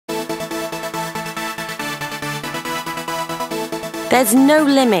There's no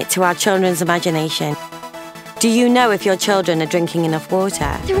limit to our children's imagination. Do you know if your children are drinking enough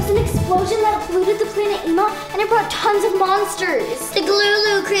water? There was an explosion that polluted the planet Ema, and it brought tons of monsters. The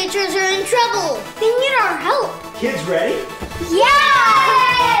Gululu creatures are in trouble. They need our help. Kids ready?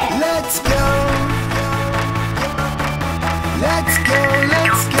 Yeah! Let's go. Let's go,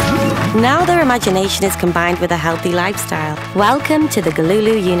 let's go. Now their imagination is combined with a healthy lifestyle. Welcome to the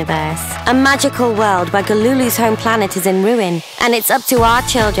Gululu universe, a magical world where Gululu's home planet is in ruin, and it's up to our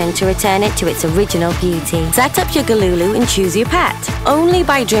children to return it to its original beauty. Set up your Gululu and choose your pet. Only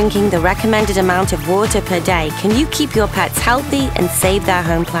by drinking the recommended amount of water per day can you keep your pets healthy and save their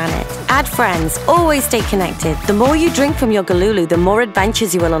home planet. Add friends, always stay connected. The more you drink from your Gululu, the more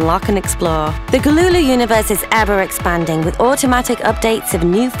adventures you will unlock and explore. The Gululu universe is ever expanding with automatic updates of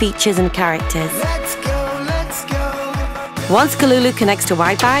new features and characters. Let's go, let's go. Once Gululu connects to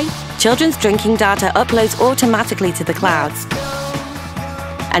Wi-Fi, children's drinking data uploads automatically to the clouds,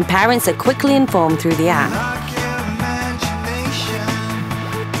 and parents are quickly informed through the app.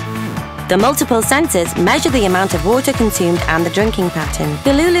 The multiple sensors measure the amount of water consumed and the drinking pattern.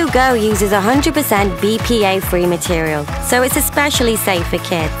 Gululu Go uses 100% BPA-free material, so it's especially safe for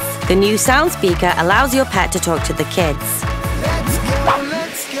kids. The new sound speaker allows your pet to talk to the kids. Let's go,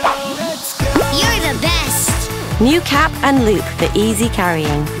 let's go, let's go. You're the best. New cap and loop for easy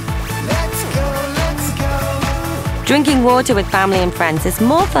carrying. Let's go, let's go. Drinking water with family and friends is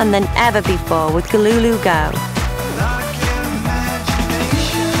more fun than ever before with Gululu Go.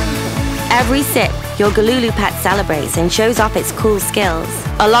 Every sip, your Gululu pet celebrates and shows off its cool skills.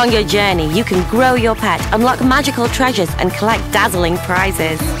 Along your journey, you can grow your pet, unlock magical treasures, and collect dazzling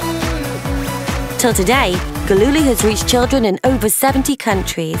prizes. Till today, Gululu has reached children in over 70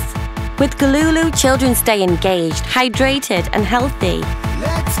 countries. With Gululu, children stay engaged, hydrated, and healthy.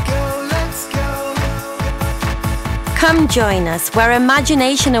 Let's go, let's go. Come join us where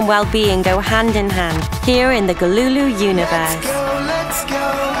imagination and well-being go hand in hand, here in the Gululu universe. Let's go, let's go.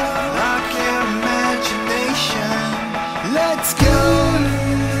 Rock your imagination. Let's go.